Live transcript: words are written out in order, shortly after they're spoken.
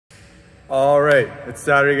All right, it's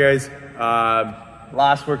Saturday, guys.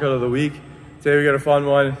 Last workout of the week. Today we got a fun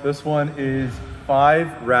one. This one is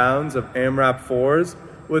 5 rounds of AMRAP 4s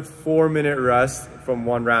with 4-minute rest from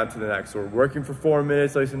one round to the next. So we're working for 4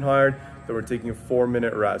 minutes nice and hard, then we're taking a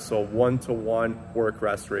 4-minute rest. So 1-to-1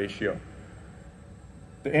 work-rest ratio.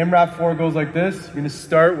 The AMRAP 4 goes like this. You're gonna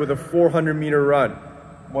start with a 400-meter run.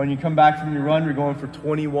 When you come back from your run, you're going for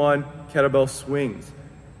 21 kettlebell swings.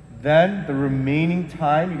 Then the remaining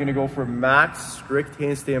time, you're gonna go for max strict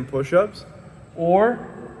handstand push-ups or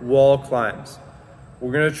wall climbs.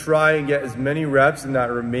 We're gonna try and get as many reps in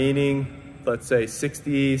that remaining, let's say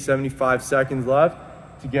 60, 75 seconds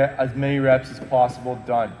left to get as many reps as possible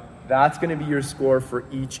done. That's gonna be your score for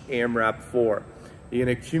each AMRAP 4. You're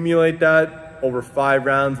gonna accumulate that over 5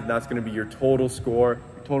 rounds, and that's gonna be your total score.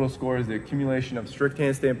 Your total score is the accumulation of strict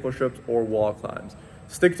handstand push-ups or wall climbs.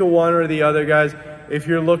 Stick to one or the other, guys. If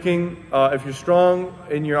you're looking, if you're strong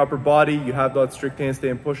in your upper body, you have that strict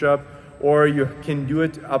handstand push-up, or you can do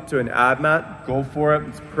it up to an ab mat, go for it.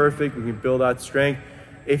 It's perfect. We can build that strength.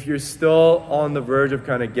 If you're still on the verge of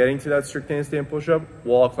kind of getting to that strict handstand push-up,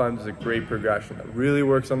 wall climbs is a great progression. It really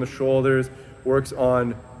works on the shoulders, works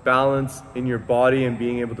on balance in your body and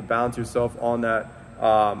being able to balance yourself on that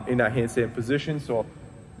in that handstand position. So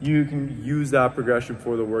you can use that progression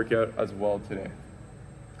for the workout as well today.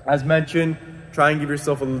 As mentioned, try and give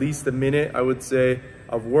yourself at least a minute, I would say,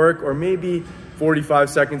 of work, or maybe 45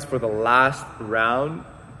 seconds for the last round,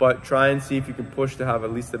 but try and see if you can push to have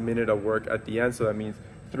at least a minute of work at the end. So that means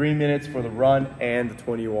 3 minutes for the run and the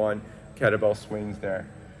 21 kettlebell swings there.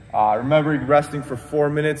 Remember, you're resting for 4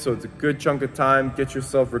 minutes, so it's a good chunk of time. Get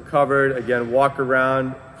yourself recovered. Again, walk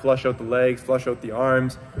around, flush out the legs, flush out the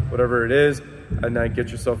arms, whatever it is, and then get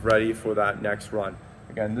yourself ready for that next run.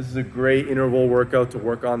 Again, this is a great interval workout to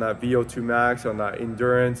work on that VO2 max, on that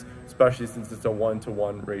endurance, especially since it's a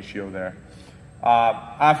 1-to-1 ratio there.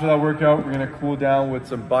 After that workout, we're gonna cool down with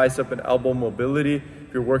some bicep and elbow mobility.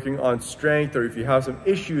 If you're working on strength, or if you have some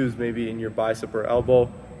issues maybe in your bicep or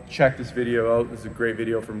elbow, check this video out. This is a great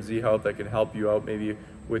video from Z Health that can help you out maybe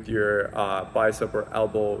with your bicep or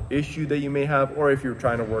elbow issue that you may have, or if you're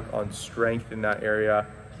trying to work on strength in that area,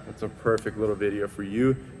 it's a perfect little video for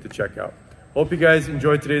you to check out. Hope you guys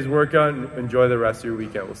enjoyed today's workout and enjoy the rest of your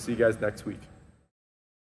weekend. We'll see you guys next week.